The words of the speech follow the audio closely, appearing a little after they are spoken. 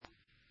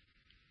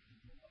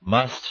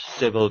Must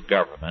civil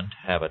government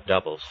have a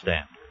double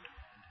standard?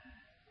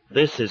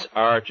 This is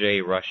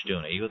R.J.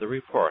 Rushdoony with a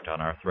report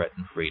on our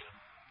threatened freedom.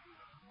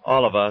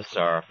 All of us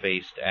are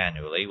faced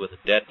annually with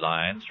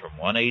deadlines from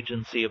one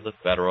agency of the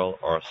federal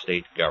or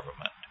state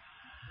government.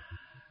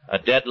 A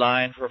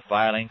deadline for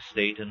filing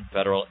state and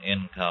federal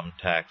income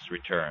tax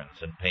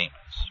returns and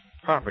payments,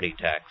 property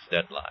tax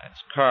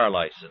deadlines, car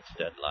license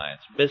deadlines,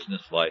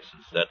 business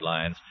license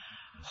deadlines,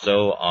 and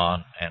so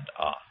on and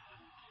on.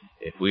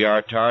 If we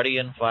are tardy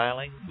in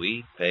filing,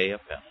 we pay a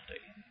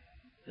penalty.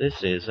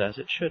 This is as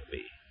it should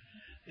be.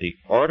 The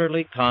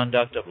orderly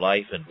conduct of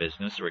life and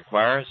business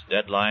requires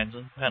deadlines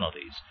and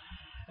penalties,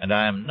 and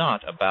I am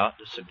not about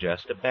to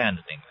suggest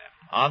abandoning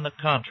them. On the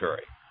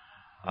contrary,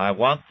 I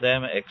want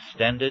them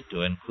extended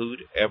to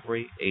include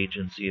every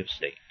agency of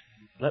state.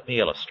 Let me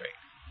illustrate.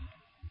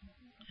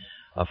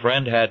 A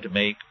friend had to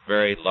make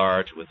very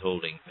large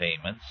withholding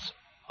payments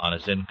on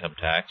his income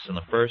tax in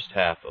the first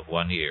half of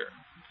 1 year,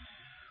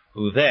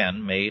 who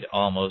then made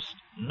almost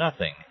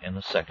nothing in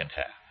the second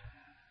half.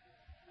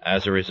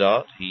 As a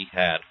result, he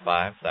had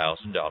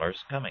 $5,000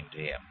 coming to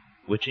him,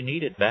 which he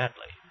needed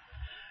badly.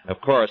 Of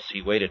course,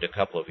 he waited a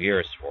couple of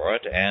years for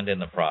it, and in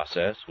the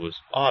process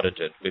was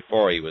audited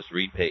before he was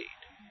repaid.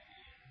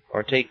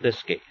 Or take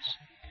this case.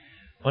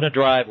 When a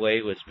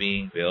driveway was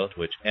being built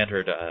which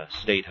entered a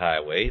state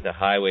highway, the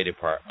highway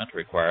department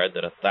required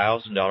that a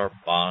 $1,000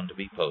 bond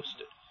be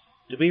posted,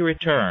 to be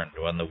returned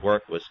when the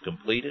work was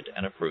completed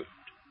and approved.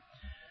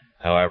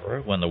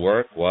 However, when the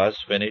work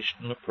was finished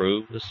and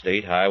approved, the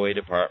State Highway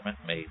Department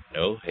made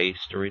no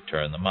haste to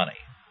return the money.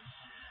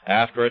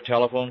 After a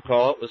telephone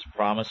call, it was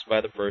promised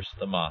by the first of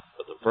the month,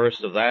 but the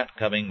first of that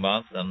coming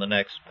month and the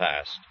next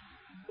passed,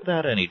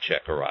 without any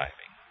check arriving.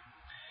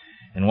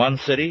 In one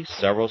city,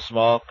 several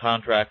small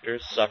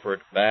contractors suffered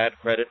bad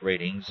credit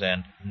ratings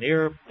and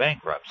near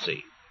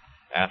bankruptcy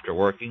after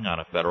working on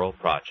a federal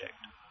project.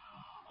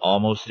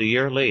 Almost a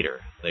year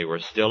later, they were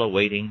still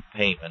awaiting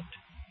payment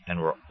and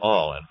were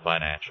all in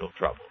financial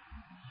trouble.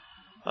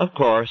 Of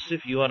course,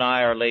 if you and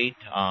I are late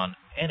on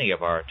any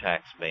of our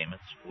tax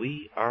payments,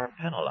 we are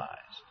penalized.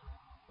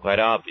 Quite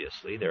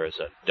obviously, there is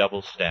a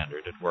double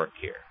standard at work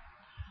here.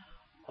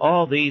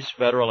 All these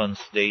federal and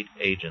state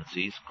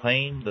agencies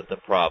claim that the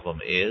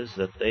problem is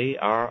that they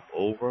are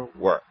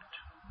overworked.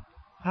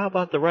 How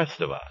about the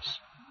rest of us?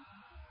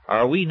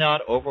 Are we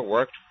not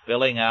overworked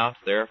filling out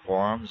their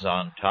forms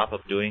on top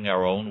of doing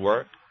our own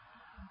work?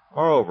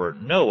 Moreover,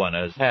 no one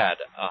has had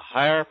a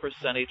higher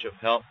percentage of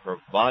help per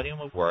volume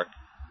of work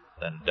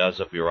than does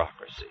a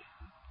bureaucracy.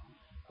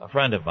 A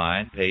friend of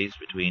mine pays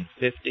between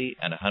 $50,000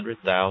 and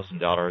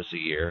 $100,000 a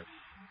year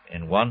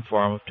in one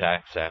form of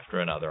tax after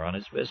another on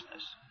his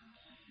business.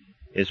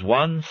 His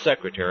one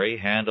secretary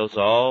handles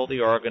all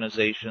the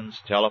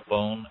organization's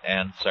telephone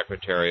and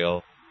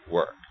secretarial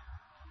work.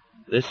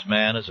 This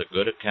man is a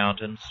good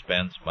accountant,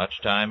 spends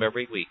much time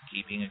every week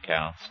keeping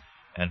accounts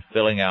and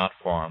filling out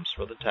forms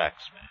for the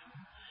taxman.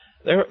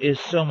 There is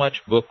so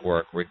much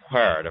bookwork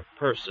required of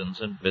persons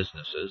and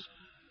businesses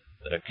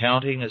that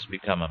accounting has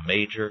become a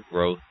major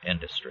growth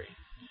industry.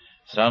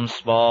 Some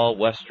small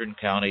western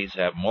counties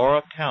have more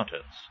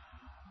accountants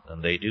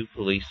than they do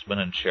policemen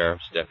and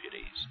sheriff's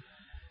deputies,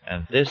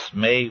 and this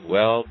may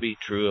well be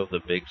true of the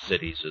big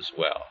cities as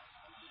well.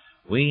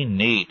 We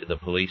need the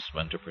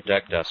policemen to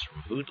protect us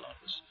from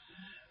hoodlums,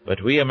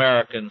 but we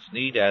Americans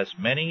need as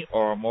many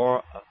or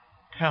more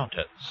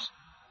accountants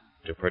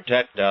to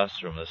protect us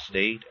from the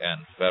state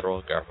and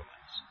federal governments.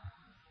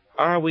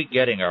 Are we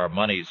getting our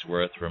money's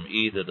worth from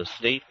either the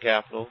state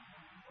capitol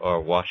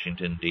or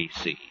Washington,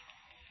 D.C.?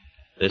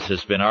 This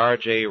has been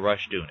R.J.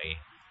 Rushdoony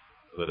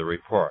with a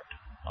report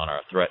on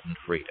our threatened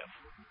freedom.